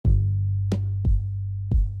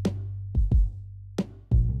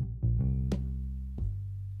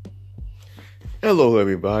Hello,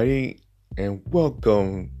 everybody, and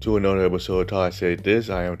welcome to another episode of Todd Said This.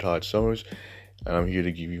 I am Todd Summers, and I'm here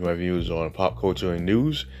to give you my views on pop culture and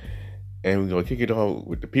news. And we're going to kick it off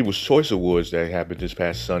with the People's Choice Awards that happened this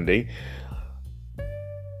past Sunday.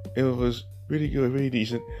 It was really good, really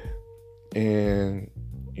decent. And,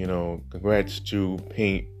 congrats to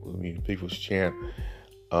Pink, People's Champ.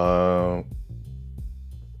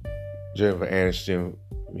 Jennifer Aniston,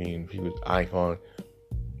 People's Icon.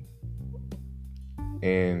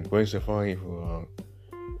 And Gwen Stefani for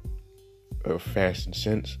her fashion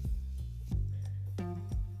sense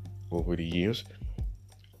over the years.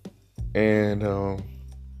 And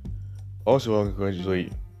also I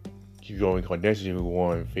congratulate Khloe Kardashian, who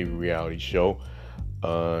won favorite reality show.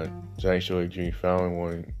 Tonight Show with Jimmy Fallon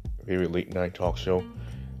won favorite late night talk show.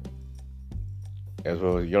 As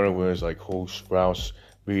well as younger winners like Cole Sprouse,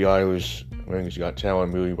 Billie Eilish, America's Got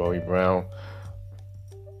Talent, Millie Bobby Brown.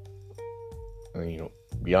 And,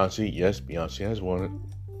 Beyonce, yes, Beyonce has won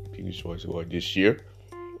People's Choice Award this year.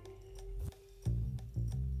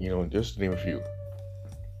 Just to name a few.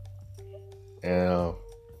 And I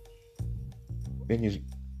think it's,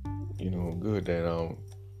 good that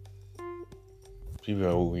people are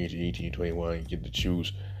over age 18, 21 get to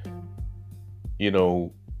choose,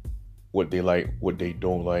 what they like, what they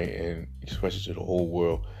don't like, and express it to the whole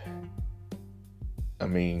world.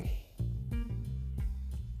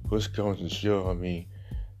 First comes to show,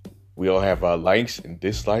 we all have our likes and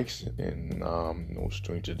dislikes, and no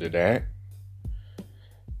stranger to that.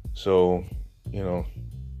 So,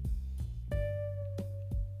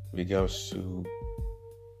 regards to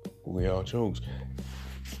who we all chose.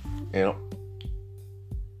 And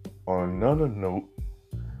on another note,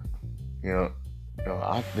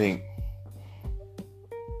 I think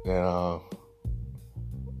that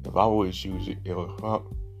if I would choose it,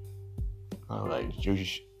 like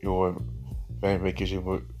Jersey Shore Fan Vacation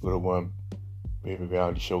would have won favorite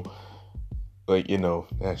reality show. Like,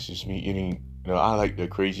 that's just me. I like the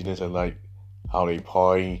craziness. I like how they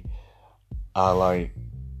party. I like,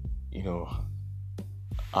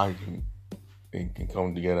 I can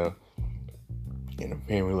come together in a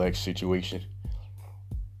family-like situation.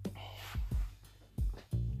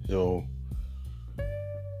 So,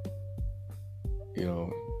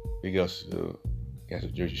 big ups to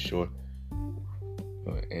Jersey Shore.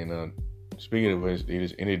 And speaking of which, they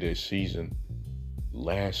just ended their season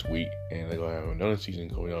last week, and they're gonna have another season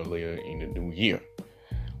coming out later in the new year.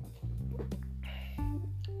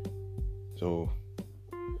 So,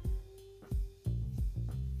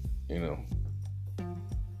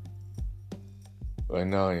 right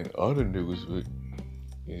now in other news,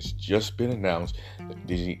 it's just been announced that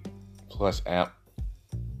Disney Plus app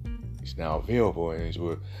is now available, and it's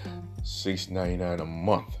worth $6.99 a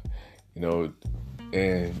month.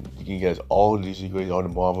 And you can get all the Disney grades, all the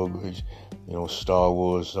Marvel grades, Star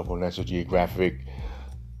Wars, stuff on National Geographic.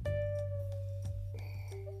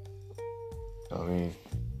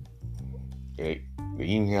 They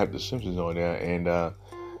even have The Simpsons on there, and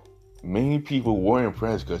many people were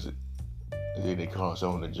impressed because they caught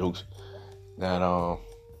some of the jokes that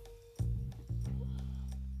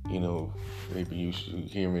they've been used to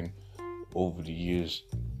hearing over the years.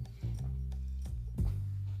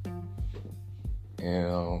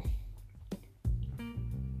 And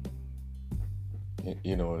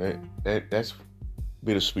that's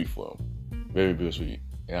bittersweet for them, very bittersweet.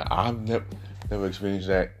 And I've never experienced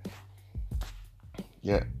that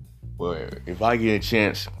yet. But if I get a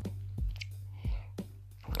chance,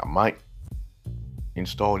 I might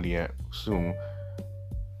install the app soon.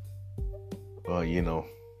 But I'm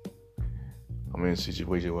in a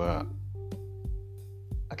situation where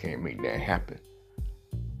I can't make that happen.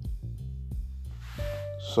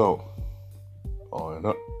 So, on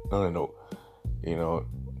another note, it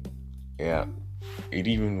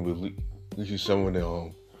even releases some of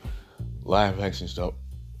the live action stuff,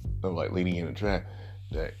 like Lady in the Tramp,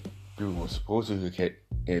 that people were supposed to get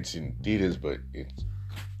it's in theaters, but it's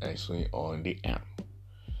actually on the app.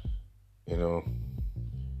 And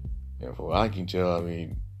from what I can tell,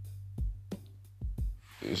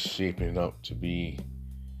 it's shaping up to be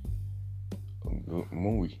a good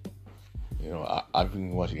movie. I've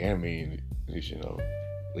been watching the animated edition of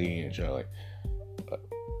Lady and Tramp like a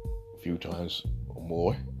few times or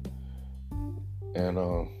more, and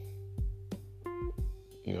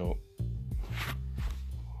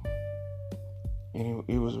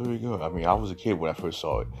it was really good. I was a kid when I first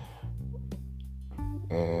saw it,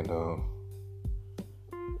 and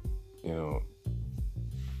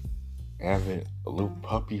having a little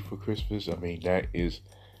puppy for Christmas, that is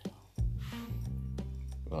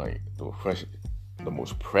like the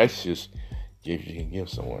most precious gift you can give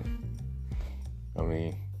someone. I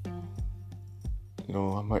mean,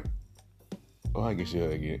 I might. Well, I guess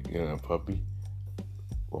you'll get a puppy.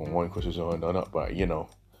 Well, one Christmas or another, but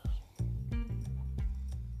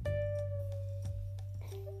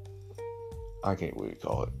I can't really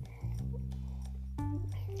call it.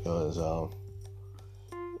 Because, I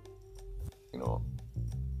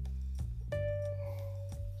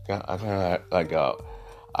kind of like,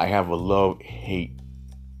 I have a love-hate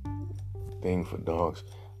thing for dogs.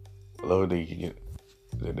 I love that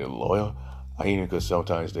they're loyal. I hate it because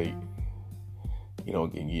sometimes they, can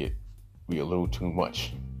be a little too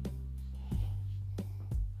much.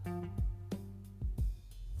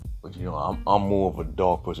 But I'm more of a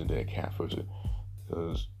dog person than a cat person,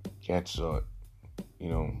 because cats are,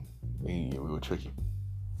 they get real tricky.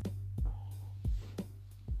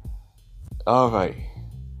 All right.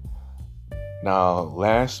 Now,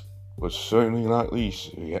 last but certainly not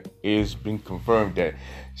least, it has been confirmed that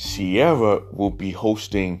Ciara will be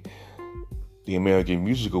hosting the American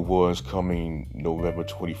Music Awards coming November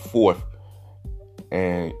 24th.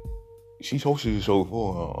 And she's hosted the show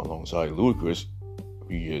before alongside Ludacris a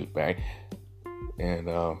few years back. And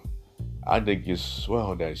I think it's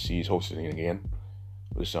swell that she's hosting it again,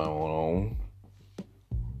 this time on her own.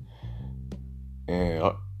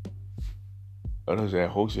 And others that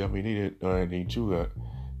hosted, they did anything too.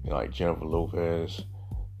 Like Jennifer Lopez,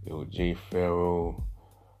 Jay Farrell,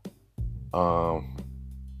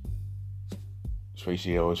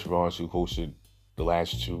 Tracy Ellis Ross, who hosted the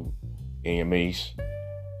last two AMAs.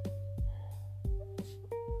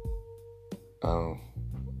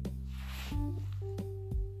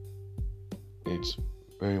 It's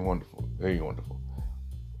very wonderful, very wonderful.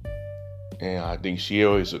 And I think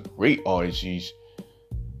Ciara is a great artist. She's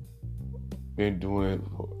been doing it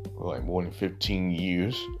for like more than 15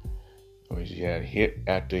 years. She had hit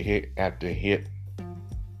after hit after hit.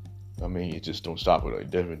 It just don't stop with her.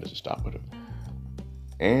 It definitely doesn't stop with her.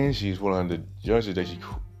 And she's one of the judges that she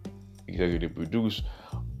executive produced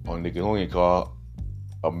on Nickelodeon called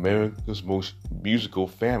America's Most Musical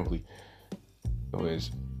Family.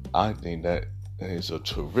 I think that is a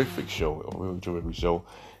terrific show, a really terrific show,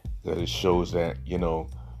 that it shows that,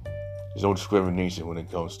 there's no discrimination when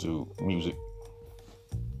it comes to music.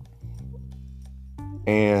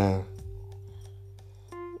 And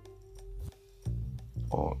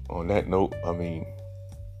on that note,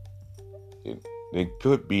 it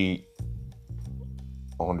could be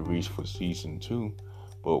on the reach for season 2,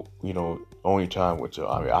 but only time will tell.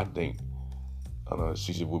 I think another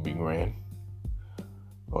season will be grand.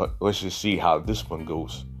 But let's just see how this one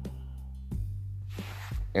goes.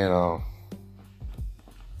 And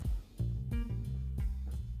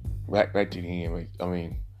back to the end.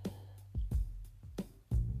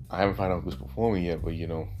 I haven't found out who's performing yet, but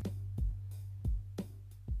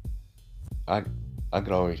I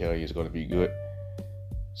can already tell you it's going to be good.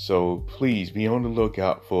 So please be on the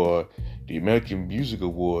lookout for the American Music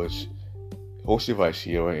Awards hosted by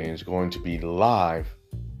Ciara, and it's going to be live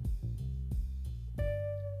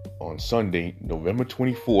on Sunday, November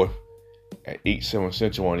 24th at 8/7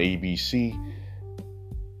 Central on ABC.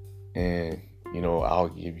 And I'll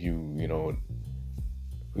give you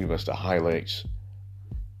pretty much the highlights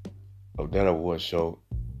of that award show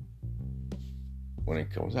when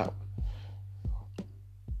it comes out.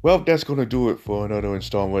 Well, that's going to do it for another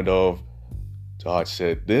installment of Todd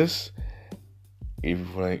Said This. If you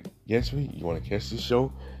want to guess me, you want to catch this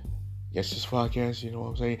show, catch this podcast, you know what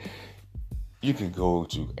I'm saying? You can go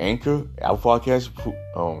to Anchor, Apple Podcasts,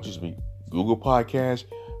 Google Podcasts,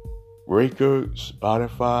 Breaker,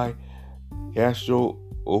 Spotify, Castro,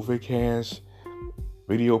 Overcast,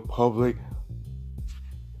 Radio Public,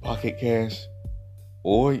 Pocket Cast,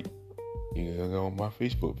 or you can go on my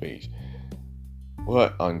Facebook page.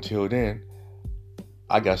 But until then,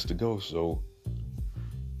 I got to go, so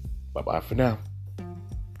bye-bye for now.